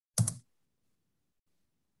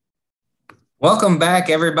Welcome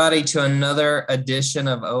back, everybody, to another edition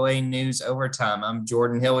of OA News Overtime. I'm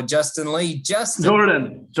Jordan Hill with Justin Lee.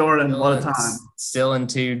 Jordan, what a time. Still in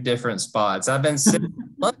two different spots. I've been sick.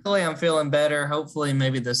 Luckily, I'm feeling better. Hopefully,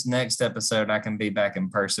 maybe this next episode I can be back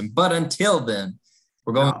in person. But until then,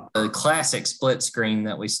 we're going to the classic split screen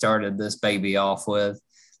that we started this baby off with.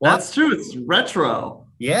 That's true. It's retro.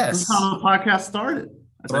 Yes. This is how the podcast started.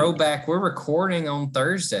 Throwback. We're recording on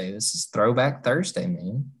Thursday. This is Throwback Thursday,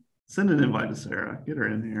 man. Send an invite to Sarah. Get her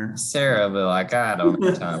in here. Sarah will be like, I don't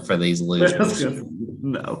have time for these losers.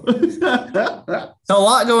 No. So a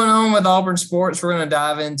lot going on with Auburn sports. We're going to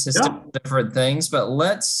dive into different things, but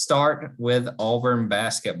let's start with Auburn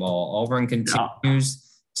basketball. Auburn continues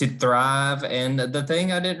to thrive. And the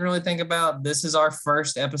thing I didn't really think about, this is our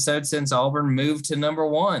first episode since Auburn moved to number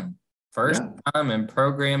one. First time in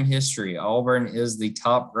program history. Auburn is the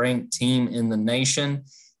top-ranked team in the nation.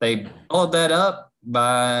 They followed that up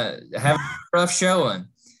by having a rough showing.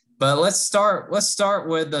 But let's start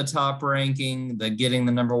with the top ranking, the getting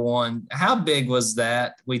the number one. How big was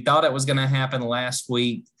that? We thought it was going to happen last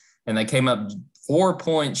week, and they came up 4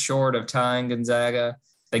 points short of tying Gonzaga.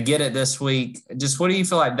 They get it this week. Just what do you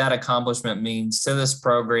feel like that accomplishment means to this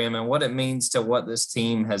program and what it means to what this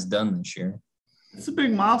team has done this year? It's a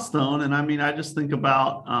big milestone. And I mean, I just think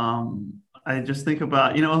about,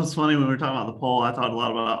 it's funny when we were talking about the poll, I talked a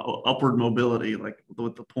lot about upward mobility, like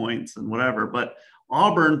with the points and whatever, but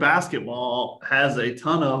Auburn basketball has a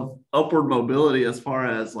ton of upward mobility as far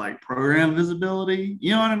as like program visibility.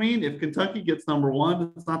 You know what I mean? If Kentucky gets number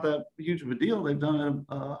one, it's not that huge of a deal. They've done it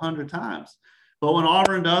 100 times. But when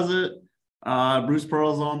Auburn does it, Bruce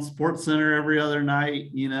Pearl's on Sports Center every other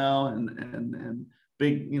night, and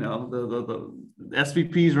big, the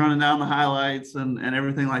SVP's running down the highlights and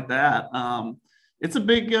everything like that. It's a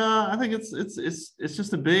big. I think it's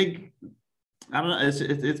just a big. I don't know.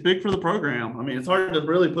 It's big for the program. I mean, it's hard to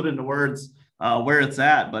really put into words where it's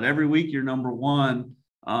at, but every week you're number one.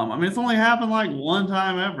 I mean, it's only happened like one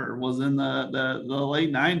time ever. Was in the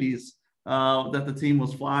late '90s that the team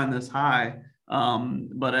was flying this high.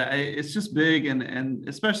 But it's just big, and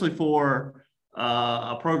especially for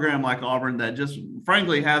a program like Auburn that just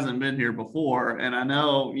frankly hasn't been here before. And I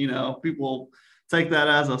know, people take that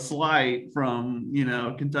as a slight from,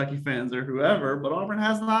 Kentucky fans or whoever, but Auburn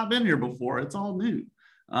has not been here before. It's all new.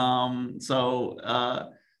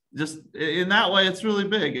 Just in that way, it's really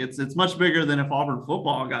big. It's much bigger than if Auburn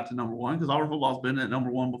football got to number one, because Auburn football has been at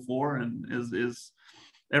number one before and is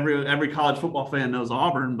every college football fan knows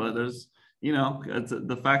Auburn, but there's, it's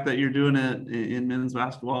the fact that you're doing it in men's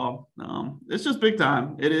basketball. It's just big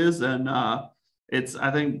time. It is. And I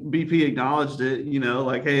think BP acknowledged it,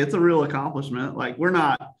 like, hey, it's a real accomplishment. Like, we're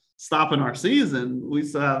not stopping our season. We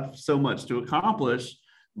still have so much to accomplish,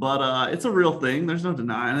 but it's a real thing. There's no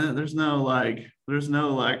denying it. There's no like, they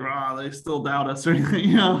still doubt us or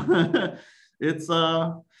anything, it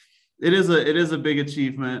is a big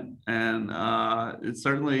achievement, and it's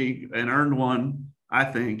certainly an earned one, I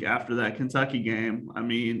think, after that Kentucky game. I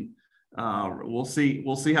mean, we'll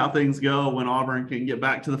see how things go when Auburn can get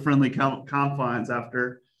back to the friendly confines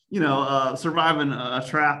after, surviving a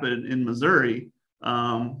trap in Missouri.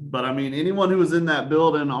 But I mean, anyone who was in that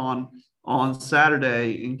building on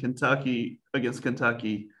Saturday in Kentucky against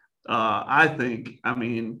Kentucky, I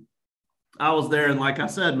was there, and like I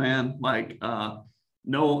said, man, like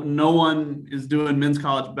no one is doing men's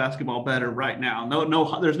college basketball better right now.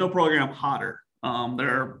 No, there's no program hotter. There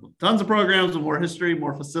are tons of programs with more history,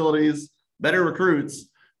 more facilities, better recruits,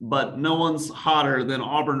 but no one's hotter than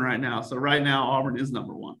Auburn right now. So right now, Auburn is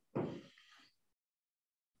number one.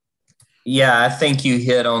 Yeah, I think you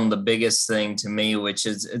hit on the biggest thing to me, which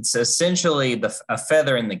is it's essentially a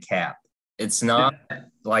feather in the cap. It's not,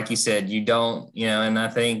 like you said, you don't, and I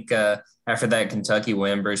think after that Kentucky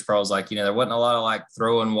win, Bruce Pearl's like, there wasn't a lot of like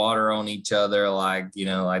throwing water on each other. Like,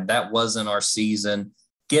 like that wasn't our season.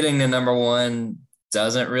 Getting to number one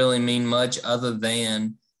doesn't really mean much other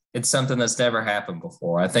than it's something that's never happened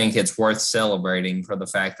before. I think it's worth celebrating for the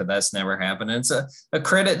fact that that's never happened. And it's a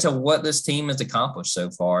credit to what this team has accomplished so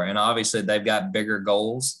far. And obviously they've got bigger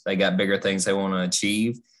goals. They got bigger things they want to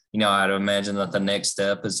achieve. I'd imagine that the next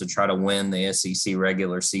step is to try to win the SEC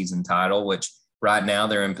regular season title, which right now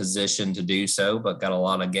they're in position to do so, but got a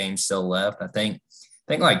lot of games still left. I think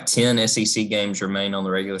like 10 SEC games remain on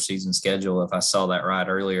the regular season schedule, if I saw that right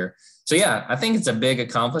earlier. So, yeah, I think it's a big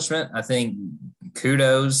accomplishment. I think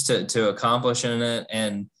kudos to accomplishing it,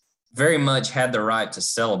 and very much had the right to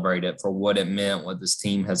celebrate it for what it meant, what this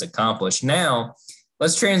team has accomplished. Now,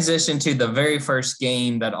 let's transition to the very first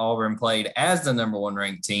game that Auburn played as the number one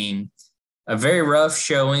ranked team a very rough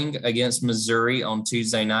showing against Missouri on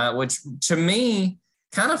Tuesday night, which to me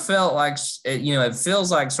kind of felt like, it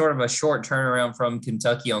feels like sort of a short turnaround from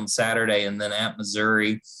Kentucky on Saturday and then at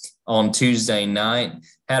Missouri on Tuesday night.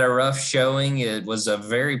 Had a rough showing. It was a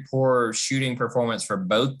very poor shooting performance for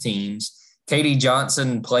both teams. KD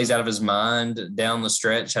Johnson plays out of his mind down the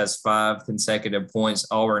stretch, has 5 consecutive points.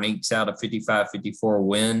 Auburn ekes out a 55-54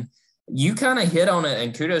 win. You kind of hit on it,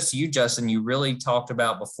 and kudos to you, Justin. You really talked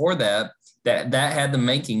about before that had the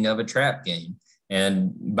making of a trap game.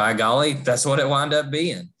 And by golly, that's what it wound up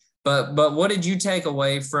being. But what did you take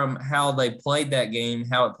away from how they played that game,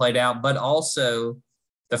 how it played out, but also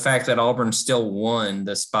the fact that Auburn still won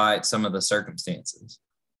despite some of the circumstances?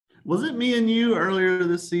 Was it me and you earlier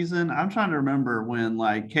this season? I'm trying to remember when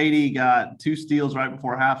like KD got 2 steals right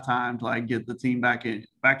before halftime to like get the team back in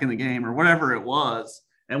the game or whatever it was.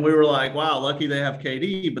 And we were like, wow, lucky they have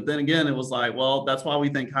KD. But then again, it was like, well, that's why we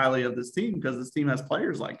think highly of this team, because this team has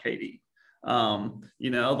players like KD. So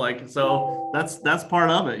that's part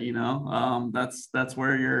of it, that's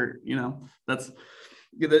where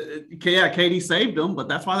KD saved them, but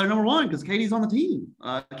that's why they're number one, because KD's on the team.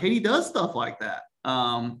 KD does stuff like that.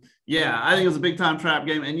 I think it was a big time trap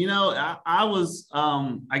game. And, I was,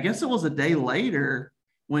 I guess it was a day later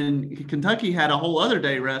when Kentucky had a whole other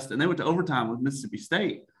day rest and they went to overtime with Mississippi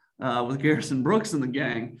State. With Garrison Brooks and the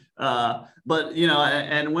gang.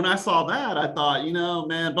 And when I saw that, I thought,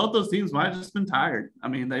 man, both those teams might have just been tired. I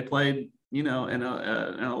mean, they played, in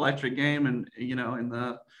an electric game and,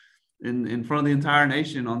 in front of the entire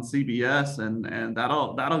nation on CBS, and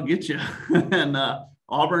that'll get you. And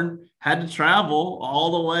Auburn had to travel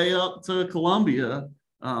all the way up to Columbia,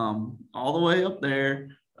 all the way up there.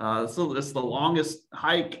 So it's the longest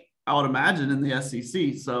hike I would imagine in the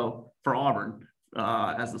SEC. So for Auburn,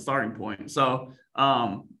 as the starting point. So,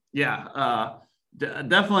 definitely,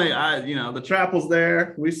 the trap was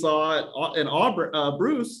there. We saw it. And Auburn,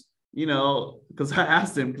 Bruce, because I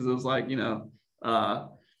asked him, because it was like,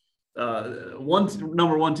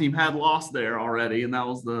 number one team had lost there already, and that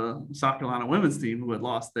was the South Carolina women's team who had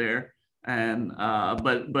lost there. And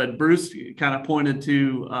but Bruce kind of pointed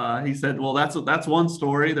to, he said, well, that's one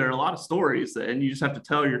story. There are a lot of stories, and you just have to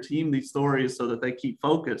tell your team these stories so that they keep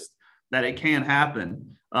focused, that it can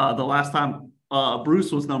happen. The last time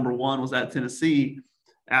Bruce was number one was at Tennessee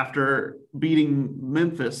after beating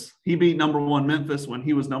Memphis. He beat number one Memphis when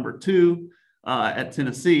he was number 2 at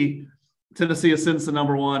Tennessee. Tennessee ascends to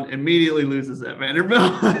number 1, immediately loses at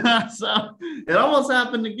Vanderbilt. So it almost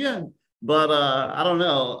happened again. But I don't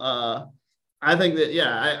know. I think that,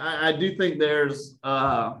 I do think there's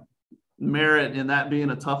merit in that being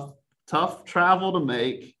a tough travel to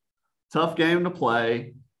make, tough game to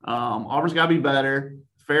play. Auburn's got to be better.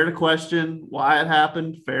 Fair to question why it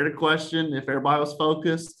happened. Fair to question if everybody was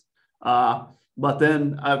focused. But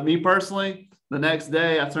then me personally, the next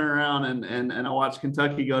day I turn around and I watch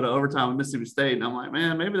Kentucky go to overtime with Mississippi State, and I'm like,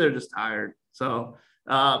 man, maybe they're just tired. So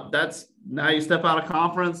that's now you step out of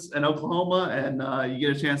conference in Oklahoma and you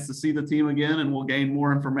get a chance to see the team again, and we'll gain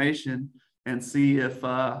more information and see if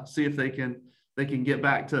they can get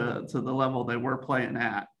back to the level they were playing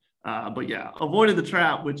at. Avoided the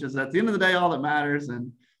trap, which is at the end of the day all that matters,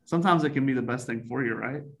 and sometimes it can be the best thing for you,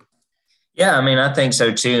 right? Yeah, I mean, I think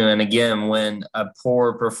so too. And again, when a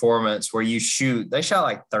poor performance where they shot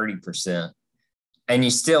like 30%, and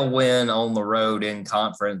you still win on the road in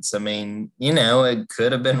conference. I mean, it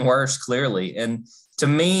could have been worse, clearly. And to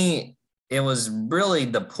me, it was really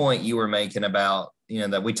the point you were making about,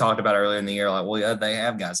 that we talked about earlier in the year, like, well, they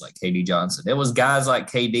have guys like KD Johnson. It was guys like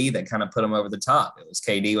KD that kind of put them over the top. It was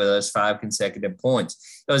KD with those 5 consecutive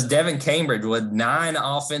points. It was Devin Cambridge with 9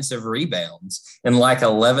 offensive rebounds in like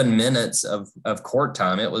 11 minutes of court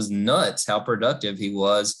time. It was nuts how productive he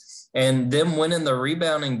was. And them winning the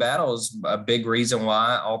rebounding battle is a big reason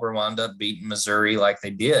why Auburn wound up beating Missouri like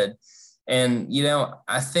they did. And,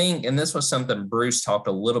 I think, and this was something Bruce talked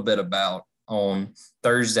a little bit about on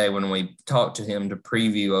Thursday when we talked to him to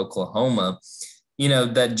preview Oklahoma,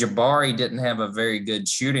 that Jabari didn't have a very good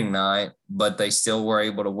shooting night, but they still were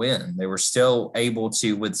able to win. They were still able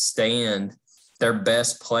to withstand their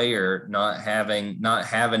best player not having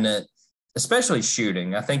it, especially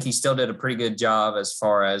shooting. I think he still did a pretty good job as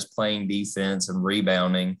far as playing defense and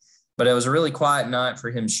rebounding, but it was a really quiet night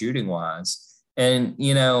for him shooting wise. And,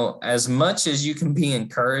 as much as you can be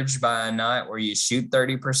encouraged by a night where you shoot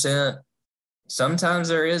 30%, sometimes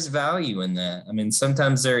there is value in that. I mean,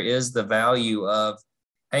 sometimes there is the value of,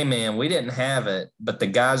 hey, man, we didn't have it, but the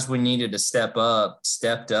guys we needed to step up,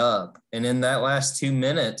 stepped up. And in that last 2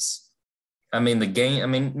 minutes,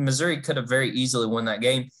 Missouri could have very easily won that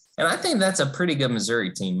game. And I think that's a pretty good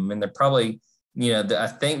Missouri team. I mean, they're probably, I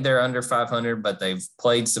think they're under 500, but they've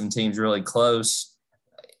played some teams really close.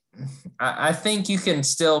 I think you can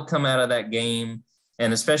still come out of that game,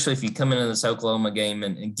 and especially if you come into this Oklahoma game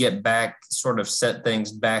and get back, sort of set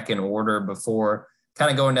things back in order before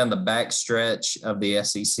kind of going down the back stretch of the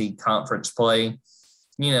SEC conference play.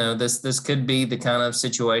 This could be the kind of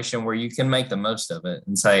situation where you can make the most of it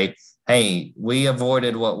and say, hey, we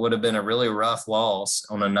avoided what would have been a really rough loss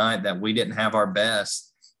on a night that we didn't have our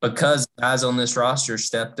best because guys on this roster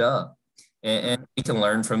stepped up. And we can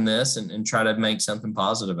learn from this and try to make something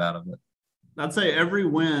positive out of it. I'd say every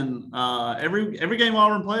win, every game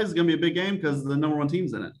Auburn plays is going to be a big game because the number one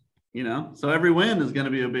team's in it. So every win is going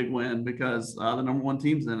to be a big win because the number one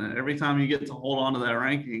team's in it. Every time you get to hold on to that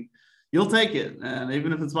ranking, you'll take it. And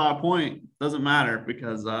even if it's by a point, doesn't matter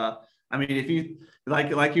because, if you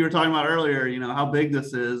like you were talking about earlier, how big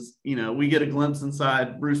this is, we get a glimpse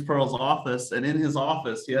inside Bruce Pearl's office, and in his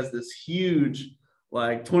office, he has this huge,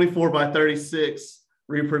 24 by 36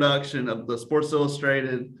 reproduction of the Sports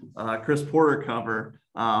Illustrated Chris Porter cover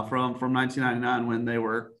from 1999 when they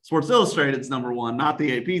were Sports Illustrated's number one, not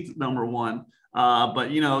the AP's number one. But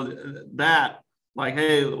that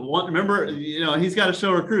hey, remember, he's got to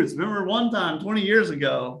show recruits. Remember one time 20 years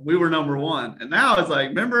ago, we were number one. And now it's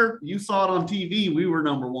remember you saw it on TV, we were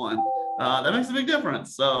number one. That makes a big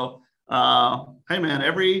difference. So, hey man,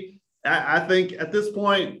 I think at this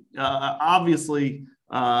point, obviously,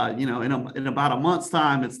 in about a month's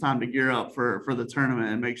time, it's time to gear up for the tournament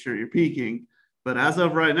and make sure you're peaking. But as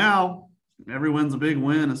of right now, every win's a big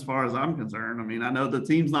win as far as I'm concerned. I mean, I know the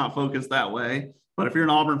team's not focused that way, but if you're an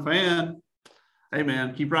Auburn fan, hey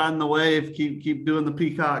man, keep riding the wave, keep doing the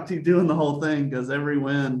peacock, keep doing the whole thing because every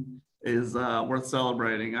win is worth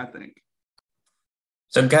celebrating, I think.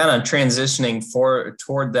 So kind of transitioning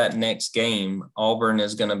toward that next game, Auburn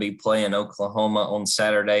is going to be playing Oklahoma on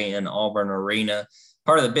Saturday in Auburn Arena,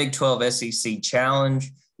 part of the Big 12 SEC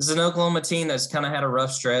Challenge. This is an Oklahoma team that's kind of had a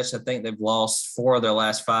rough stretch. I think they've lost 4 of their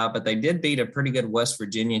last 5, but they did beat a pretty good West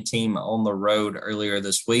Virginia team on the road earlier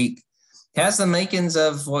this week. Has the makings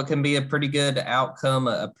of what can be a pretty good outcome,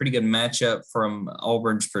 a pretty good matchup from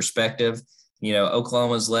Auburn's perspective.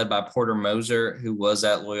 Oklahoma's led by Porter Moser, who was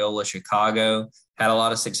at Loyola Chicago, had a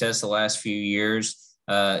lot of success the last few years.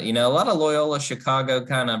 A lot of Loyola Chicago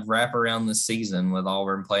kind of wrap around the season with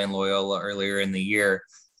Auburn playing Loyola earlier in the year.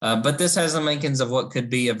 But this has the makings of what could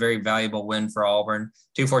be a very valuable win for Auburn.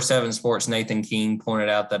 247 Sports' Nathan King pointed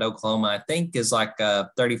out that Oklahoma, I think, is 31st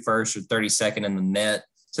or 32nd in the net.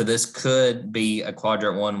 So this could be a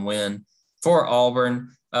quadrant 1 win for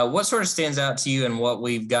Auburn. What sort of stands out to you and what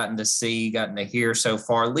we've gotten to hear so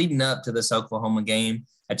far leading up to this Oklahoma game?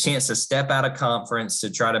 A chance to step out of conference to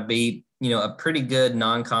try to beat, a pretty good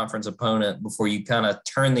non-conference opponent before you kind of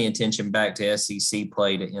turn the attention back to SEC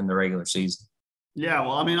play to end the regular season. Yeah,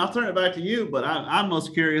 well, I'll turn it back to you, but I'm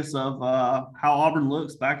most curious of how Auburn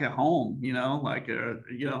looks back at home,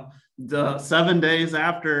 the 7 days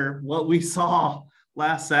after what we saw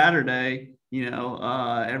last Saturday,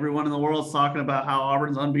 everyone in the world's talking about how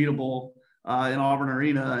Auburn's unbeatable in Auburn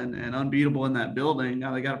Arena and unbeatable in that building.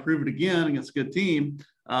 Now they got to prove it again against a good team.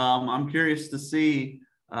 I'm curious to see,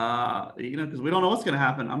 because we don't know what's going to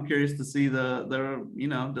happen. I'm curious to see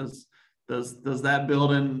does that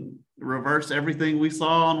building reverse everything we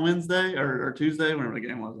saw on Wednesday or Tuesday, whenever the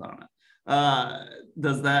game was? I don't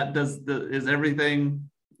know. Is everything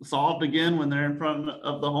solved again when they're in front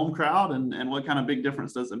of the home crowd, and what kind of big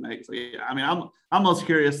difference does it make? So yeah, I'm most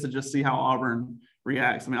curious to just see how Auburn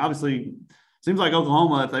reacts. Obviously, seems like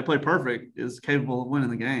Oklahoma, if they play perfect, is capable of winning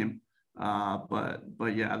the game. But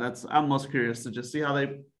yeah, I'm most curious to just see how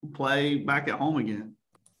they play back at home again.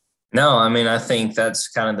 No, I think that's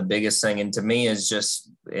kind of the biggest thing. And to me is just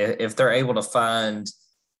if they're able to find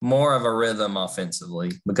more of a rhythm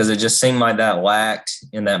offensively, because it just seemed like that lacked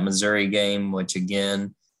in that Missouri game, which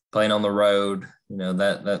again, playing on the road,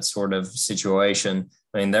 that sort of situation.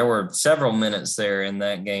 There were several minutes there in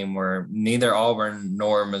that game where neither Auburn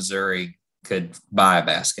nor Missouri could buy a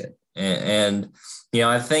basket. And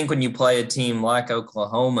I think when you play a team like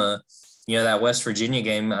Oklahoma, that West Virginia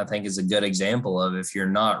game, I think, is a good example of if you're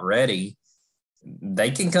not ready, they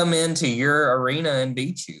can come into your arena and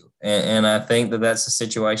beat you. And I think that's a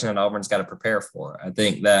situation that Auburn's got to prepare for. I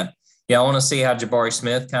think that, I want to see how Jabari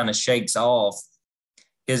Smith kind of shakes off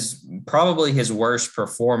probably his worst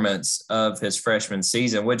performance of his freshman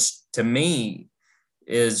season, which to me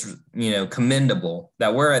is, commendable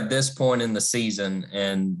that we're at this point in the season.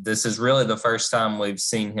 And this is really the first time we've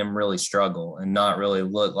seen him really struggle and not really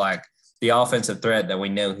look like the offensive threat that we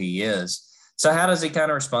know he is. So how does he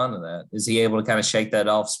kind of respond to that? Is he able to kind of shake that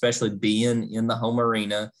off, especially being in the home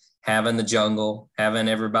arena, having the jungle, having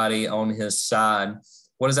everybody on his side?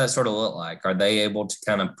 What does that sort of look like? Are they able to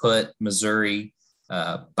kind of put Missouri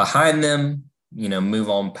behind them,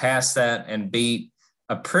 move on past that and beat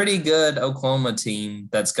a pretty good Oklahoma team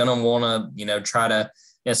that's going to want to, try to,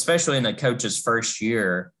 especially in a coach's first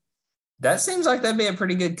year? That seems like that'd be a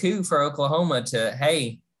pretty good coup for Oklahoma to,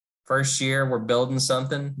 hey, first year, we're building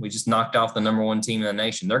something. We just knocked off the number one team in the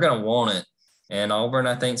nation. They're going to want it. And Auburn,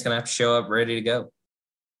 I think, is going to have to show up ready to go.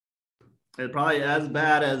 It's probably as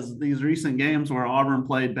bad as these recent games where Auburn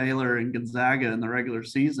played Baylor and Gonzaga in the regular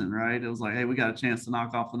season, right? It was like, hey, we got a chance to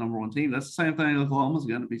knock off the number one team. That's the same thing Oklahoma's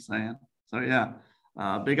going to be saying. So, yeah,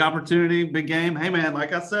 big opportunity, big game. Hey, man,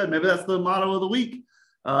 like I said, maybe that's the motto of the week.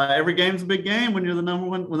 Every game's a big game when you're the number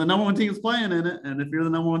one, when the number one team is playing in it. And if you're the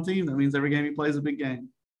number one team, that means every game you play is a big game.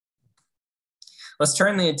 Let's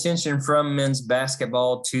turn the attention from men's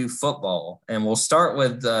basketball to football. And we'll start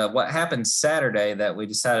with what happened Saturday that we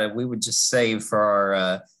decided we would just save for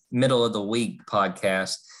our middle of the week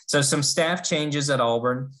podcast. So some staff changes at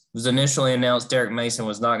Auburn. It was initially announced Derek Mason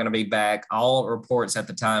was not going to be back. All reports at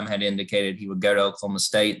the time had indicated he would go to Oklahoma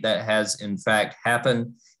State. That has, in fact,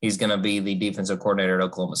 happened. He's going to be the defensive coordinator at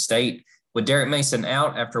Oklahoma State. With Derek Mason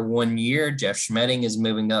out after 1 year, Jeff Schmedding is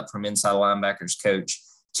moving up from inside linebackers coach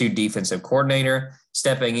to defensive coordinator.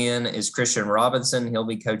 Stepping in is Christian Robinson. He'll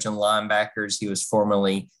be coaching linebackers. He was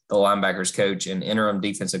formerly the linebackers coach and interim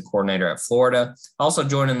defensive coordinator at Florida. Also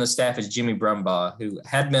joining the staff is Jimmy Brumbaugh, who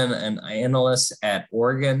had been an analyst at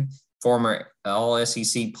Oregon, former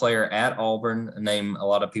All-SEC player at Auburn, a name a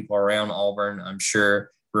lot of people around Auburn, I'm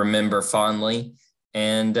sure, remember fondly.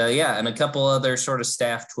 And, and a couple other sort of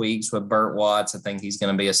staff tweaks with Burt Watts. I think he's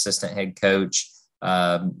going to be assistant head coach.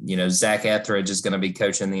 Zach Etheridge is going to be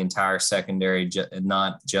coaching the entire secondary,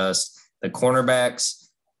 not just the cornerbacks.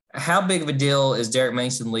 How big of a deal is Derek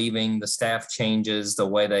Mason leaving, the staff changes, the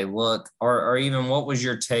way they look, or even what was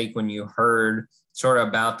your take when you heard sort of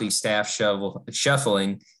about the staff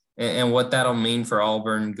shuffling and what that'll mean for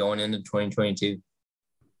Auburn going into 2022?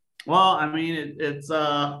 Well, I mean,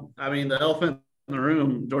 the elephant in the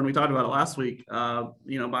room, Jordan, we talked about it last week,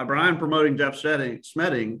 by Brian promoting Jeff Schmedding,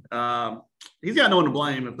 he's got no one to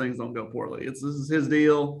blame if things don't go poorly. This is his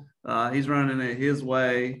deal. He's running it his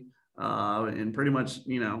way, in pretty much,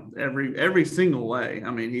 every single way.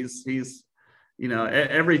 I mean, he's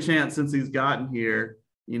every chance since he's gotten here,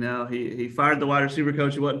 he fired the wide receiver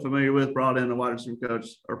coach he wasn't familiar with, brought in a wide receiver coach,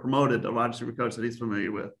 or promoted a wide receiver coach that he's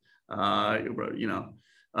familiar with.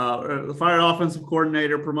 Fired offensive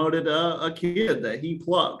coordinator, promoted a kid that he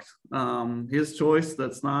plucked, his choice.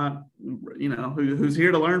 That's not, who's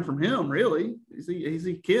here to learn from him. Really, he's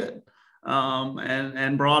a kid,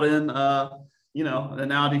 and brought in, a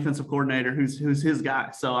now defensive coordinator who's his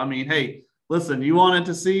guy. So I mean, hey, listen, you wanted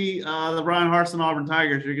to see the Brian Harsin Auburn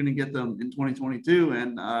Tigers, you're going to get them in 2022,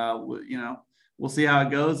 and we'll see how it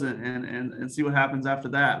goes and see what happens after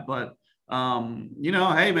that. But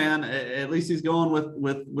hey man, at least he's going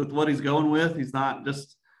with what he's going with. He's not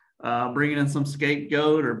just bringing in some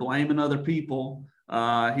scapegoat or blaming other people.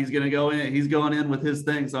 He's going to go in. He's going in with his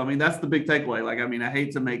thing. So I mean, that's the big takeaway. Like, I mean, I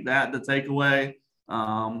hate to make that the takeaway.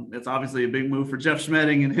 It's obviously a big move for Jeff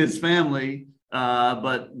Schmedding and his family.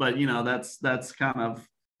 But that's kind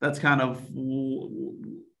of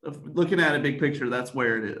looking at a big picture. That's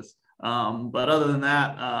where it is. But other than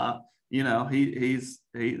that,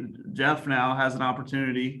 Jeff now has an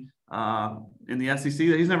opportunity in the SEC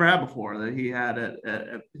that he's never had before. That he had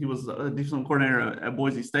he was a defensive coordinator at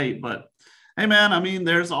Boise State. But hey, man, I mean,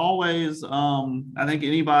 there's always I think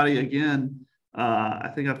anybody. Again, I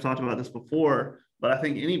think I've talked about this before, but I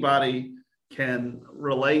think anybody can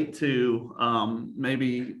relate to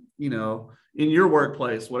maybe in your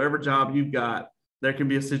workplace, whatever job you've got, there can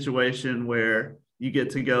be a situation where you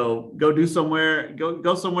get to go do somewhere,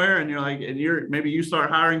 go somewhere, and you're like, maybe you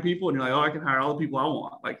start hiring people, and you're like, oh, I can hire all the people I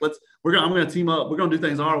want. Like, I'm gonna team up. We're gonna do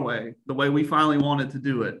things our way, the way we finally wanted to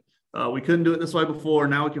do it. We couldn't do it this way before.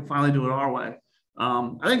 Now we can finally do it our way.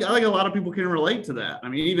 I think a lot of people can relate to that. I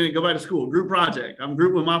mean, even go back to school, group project. I'm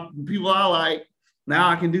grouped with my people I like. Now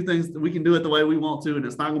I can do things. We can do it the way we want to, and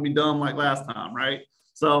it's not gonna be dumb like last time, right?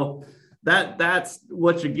 So that's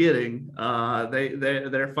what you're getting.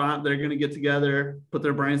 They're fine. They're going to get together, put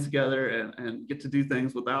their brains together, and get to do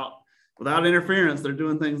things without interference. They're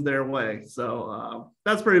doing things their way. So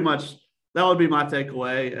that's pretty much, that would be my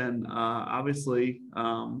takeaway. And obviously,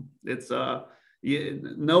 it's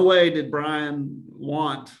no way did Brian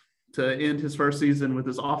want to end his first season with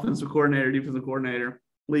his offensive coordinator, defensive coordinator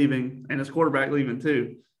leaving, and his quarterback leaving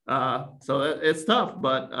too. So it's tough,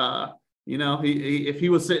 but If he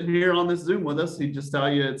was sitting here on this Zoom with us, he'd just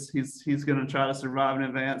tell you he's going to try to survive in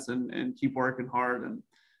advance and keep working hard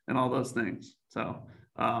and all those things. So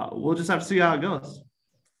we'll just have to see how it goes.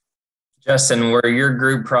 Justin, were your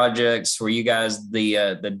group projects, were you guys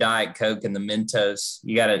the Diet Coke and the Mentos?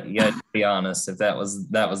 You gotta be honest if that was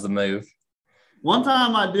the move. One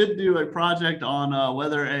time I did do a project on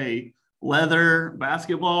whether a leather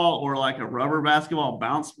basketball or like a rubber basketball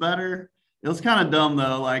bounced better. It was kind of dumb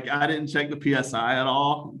though. Like I didn't check the PSI at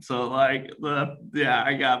all. So I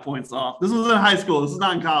got points off. This was in high school. This is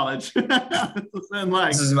not in college.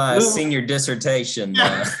 This is my senior dissertation.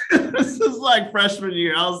 Yeah. This is like freshman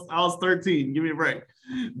year. I was 13. Give me a break.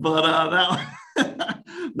 But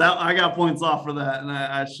that I got points off for that, and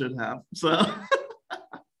I should have. So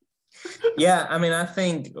yeah, I mean, I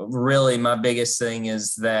think really my biggest thing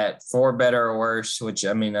is that for better or worse, which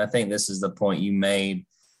I mean, I think this is the point you made,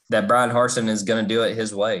 that Bryan Harsin is going to do it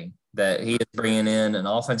his way, that he is bringing in an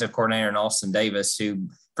offensive coordinator in Austin Davis, who,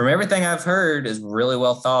 from everything I've heard, is really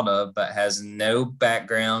well thought of, but has no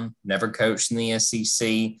background, never coached in the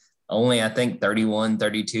SEC, only, I think, 31,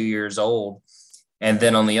 32 years old. And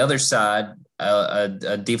then on the other side,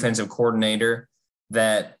 a defensive coordinator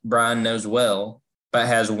that Bryan knows well, but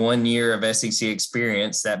has 1 year of SEC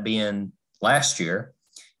experience, that being last year.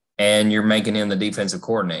 And you're making him the defensive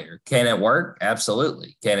coordinator. Can it work?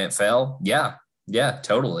 Absolutely. Can it fail? Yeah,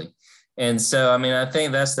 totally. And so, I mean, I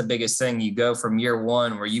think that's the biggest thing. You go from year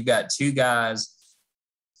one where you've got two guys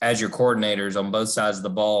as your coordinators on both sides of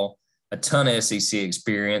the ball, a ton of SEC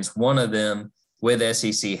experience, one of them with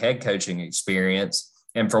SEC head coaching experience.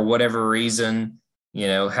 And for whatever reason,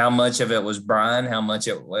 how much of it was Bryan, how much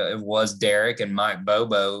it was Derek and Mike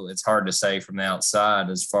Bobo, it's hard to say from the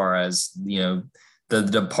outside as far as, the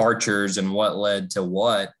departures and what led to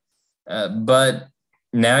what. But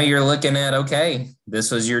now you're looking at, okay,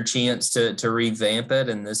 this was your chance to revamp it,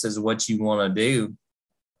 and this is what you want to do.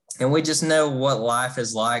 And we just know what life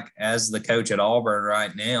is like as the coach at Auburn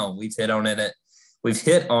right now. We've hit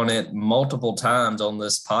on it multiple times on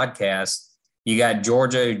this podcast. You got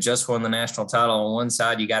Georgia, who just won the national title on one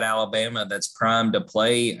side. You got Alabama that's primed to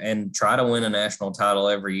play and try to win a national title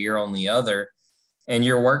every year on the other. And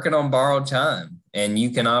you're working on borrowed time. And you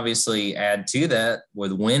can obviously add to that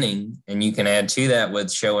with winning, and you can add to that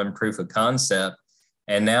with showing proof of concept.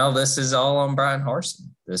 And now this is all on Bryan Harsin.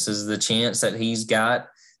 This is the chance that he's got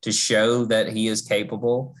to show that he is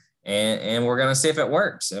capable. And we're going to see if it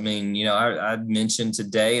works. I mean, I mentioned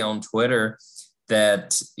today on Twitter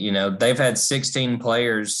that, they've had 16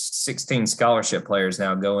 scholarship players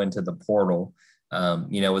now go into the portal,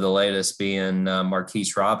 with the latest being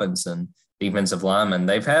Marquise Robinson, defensive lineman.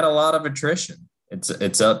 They've had a lot of attrition.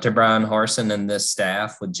 It's up to Bryan Harsin and this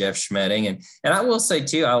staff with Jeff Schmedding. And I will say,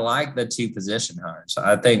 too, I like the two position hires.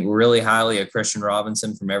 I think really highly of Christian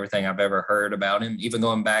Robinson from everything I've ever heard about him, even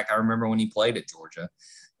going back. I remember when he played at Georgia.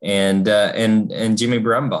 And Jimmy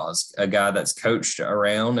Brumbaugh's a guy that's coached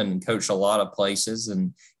around and coached a lot of places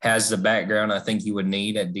and has the background I think you would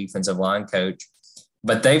need at defensive line coach.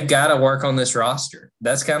 But they've got to work on this roster.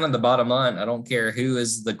 That's kind of the bottom line. I don't care who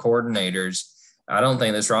is the coordinators. I don't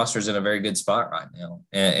think this roster is in a very good spot right now.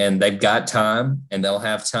 And they've got time, and they'll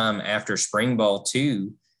have time after spring ball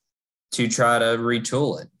too, to try to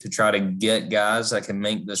retool it, to try to get guys that can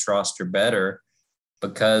make this roster better.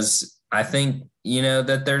 Because I think,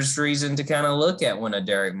 that there's reason to kind of look at when a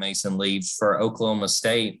Derek Mason leaves for Oklahoma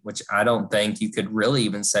State, which I don't think you could really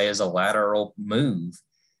even say is a lateral move.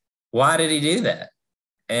 Why did he do that?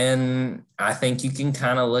 And I think you can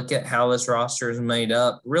kind of look at how this roster is made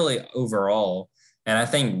up really overall. And I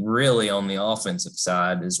think really on the offensive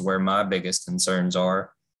side is where my biggest concerns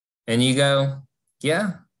are. And you go,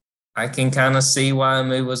 yeah, I can kind of see why a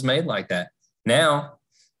move was made like that. Now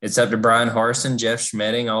it's up to Bryan Harsin, Jeff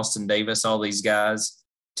Schmedding, Austin Davis, all these guys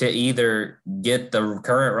to either get the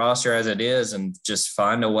current roster as it is and just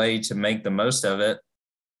find a way to make the most of it,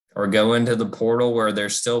 or go into the portal where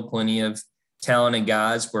there's still plenty of talented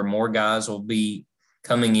guys, where more guys will be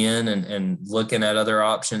coming in and looking at other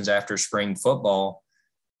options after spring football,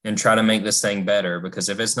 and try to make this thing better. Because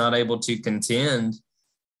if it's not able to contend,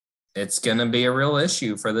 it's going to be a real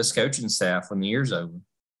issue for this coaching staff when the year's over.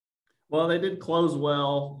 Well, they did close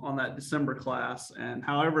well on that December class. And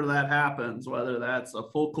however that happens, whether that's a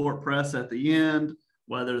full court press at the end,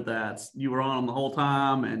 whether that's you were on them the whole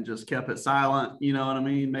time and just kept it silent, you know what I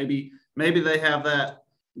mean? Maybe they have that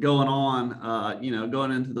going on,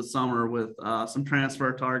 going into the summer with some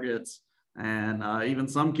transfer targets and even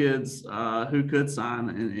some kids who could sign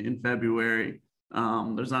in February.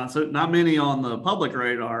 There's not many on the public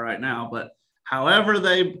radar right now, but however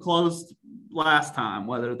they closed last time,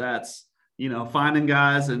 whether that's finding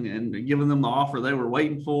guys and giving them the offer they were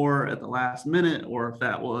waiting for at the last minute, or if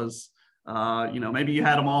that was, maybe you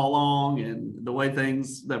had them all along, and the way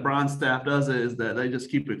things that Brian's staff does it is that they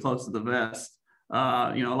just keep it close to the vest.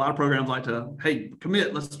 A lot of programs like to, hey,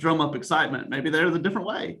 commit, let's drum up excitement. Maybe they're the different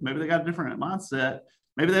way. Maybe they got a different mindset.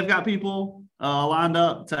 Maybe they've got people lined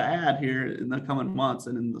up to add here in the coming months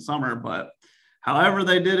and in the summer. But however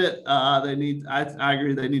they did it, I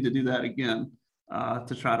agree, they need to do that again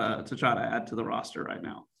to try to add to the roster right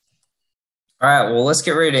now. All right, well, let's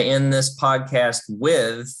get ready to end this podcast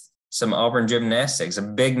with some Auburn gymnastics, a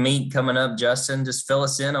big meet coming up. Justin, just fill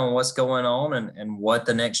us in on what's going on and what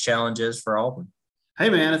the next challenge is for Auburn. Hey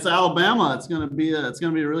man, it's Alabama. It's gonna be a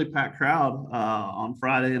really packed crowd on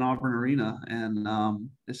Friday in Auburn Arena, and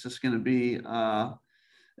it's just gonna be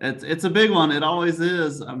it's a big one. It always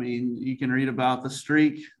is. I mean, you can read about the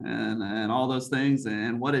streak and all those things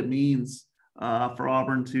and what it means for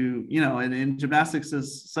Auburn to, and gymnastics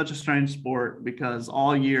is such a strange sport because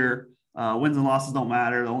all year wins and losses don't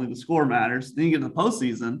matter. Only the score matters. Then you get to the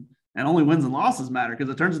postseason and only wins and losses matter because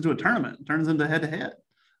it turns into a tournament. It turns into head-to-head.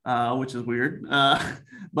 Which is weird.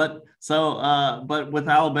 But with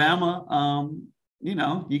Alabama,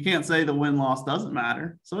 you can't say the win-loss doesn't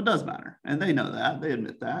matter. So it does matter. And they know that. They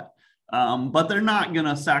admit that. But they're not going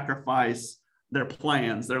to sacrifice their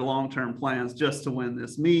plans, their long-term plans just to win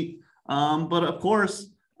this meet. But of course,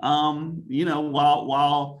 while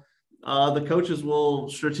the coaches will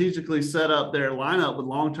strategically set up their lineup with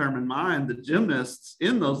long-term in mind, the gymnasts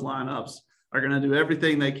in those lineups are going to do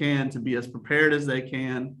everything they can to be as prepared as they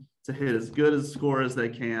can, to hit as good a score as they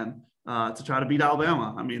can, to try to beat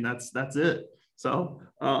Alabama. I mean, that's it. So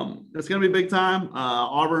it's going to be big time.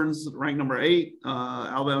 Auburn's ranked number 8.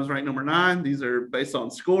 Alabama's ranked number 9. These are based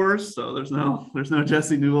on scores, so there's no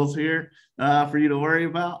Jesse Newells here for you to worry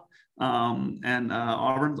about. Auburn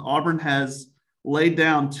has laid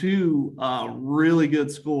down 2 really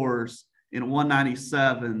good scores in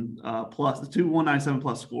 197 plus, the 2 197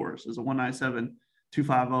 plus scores. There's a 197-250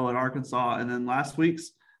 at Arkansas. And then last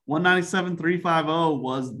week's 197-350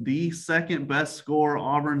 was the second best score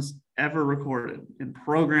Auburn's ever recorded in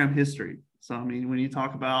program history. So, I mean, when you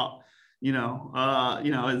talk about, it's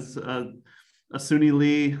Suni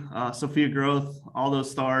Lee, Sophia Groth, all those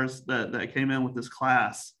stars that came in with this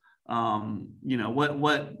class.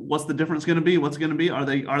 What's the difference going to be? What's going to be? Are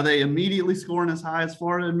they immediately scoring as high as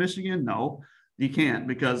Florida and Michigan? No, you can't,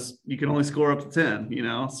 because you can only score up to 10.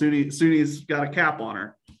 Suni's got a cap on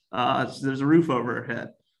her. There's a roof over her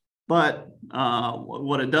head. But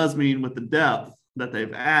what it does mean with the depth that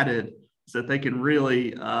they've added is that they can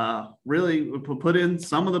really put in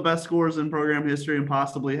some of the best scores in program history and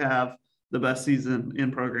possibly have the best season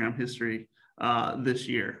in program history this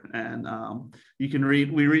year. And you can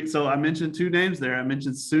read. So I mentioned 2 names there. I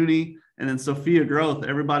mentioned Suni and then Sophia Groth.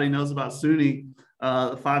 Everybody knows about Suni,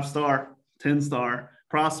 5-star, 10-star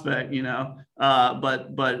prospect,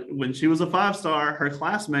 but when she was a 5-star, her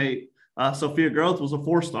classmate, Sophia Groth, was a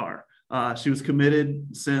 4-star. She was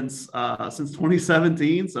committed since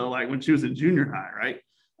 2017. So like when she was in junior high,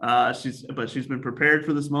 right? She's been prepared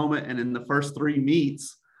for this moment. And in the first 3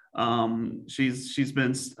 meets, she's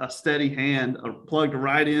been a steady hand, plugged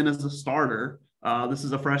right in as a starter. This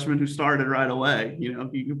is a freshman who started right away. You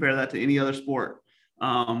compare that to any other sport.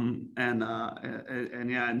 And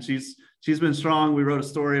she's been strong. We wrote a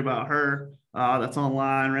story about her that's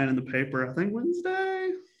online, ran in the paper, I think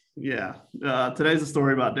Wednesday. Yeah. Today's a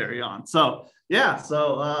story about Darion. So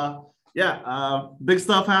big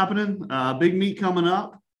stuff happening. Big meet coming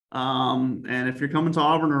up. And if you're coming to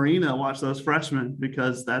Auburn Arena, watch those freshmen,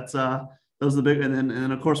 because those are the big, and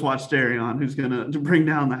then of course watch Darion, who's going to bring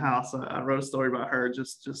down the house. I wrote a story about her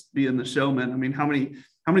just being the showman. I mean, how many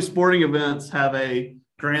sporting events have a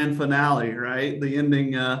grand finale, right? The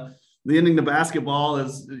ending to basketball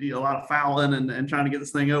is a lot of fouling and trying to get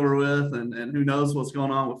this thing over with, and who knows what's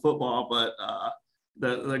going on with football, but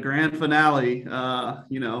the grand finale,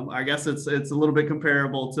 I guess it's a little bit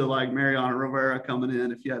comparable to like Mariano Rivera coming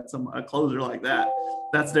in. If you had a closer like that,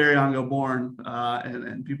 that's Darion Gaborn,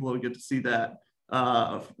 and people will get to see that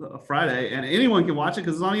Friday, and anyone can watch it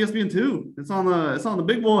because it's on ESPN2. It's on the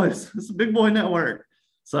Big Boys. It's the Big Boy Network.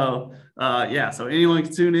 So so anyone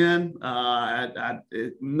can tune in.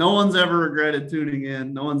 No one's ever regretted tuning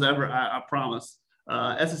in. No one's ever. I promise.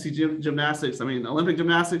 SEC gymnastics. I mean, Olympic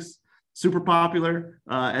gymnastics, super popular.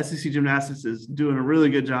 SEC gymnastics is doing a really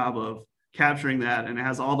good job of capturing that, and it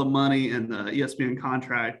has all the money and the ESPN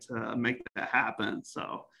contract to make that happen.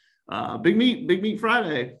 So big meet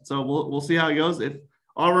Friday. So we'll see how it goes. If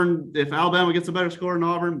Alabama gets a better score than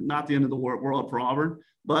Auburn, not the end of the world for Auburn,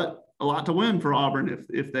 but a lot to win for Auburn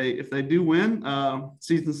if they do win.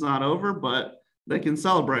 Season's not over, but they can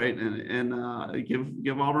celebrate and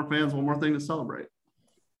give Auburn fans one more thing to celebrate.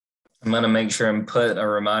 I'm going to make sure and put a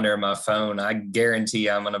reminder on my phone. I guarantee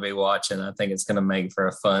I'm going to be watching. I think it's going to make for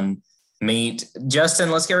a fun meet. Justin,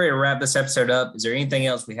 let's get ready to wrap this episode up. Is there anything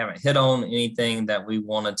else we haven't hit on? Anything that we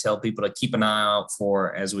want to tell people to keep an eye out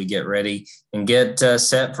for as we get ready and get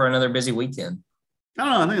set for another busy weekend? I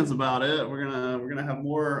don't know. I think that's about it. We're gonna have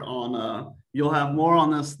more on. You'll have more on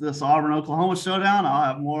this Auburn Oklahoma showdown. I'll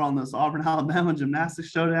have more on this Auburn Alabama gymnastics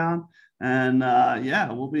showdown. And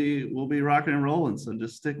we'll be rocking and rolling. So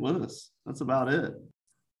just stick with us. That's about it.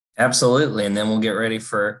 Absolutely. And then we'll get ready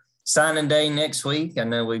for signing day next week. I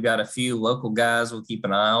know we've got a few local guys we'll keep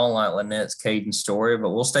an eye on, like Lynette's Caden Story,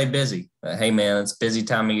 but we'll stay busy. But hey, man, it's a busy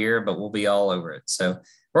time of year, but we'll be all over it. So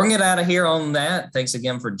we're going to get out of here on that. Thanks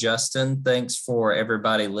again for Justin. Thanks for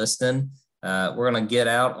everybody listening. We're going to get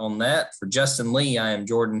out on that. For Justin Lee, I am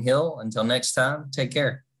Jordan Hill. Until next time, take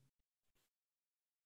care.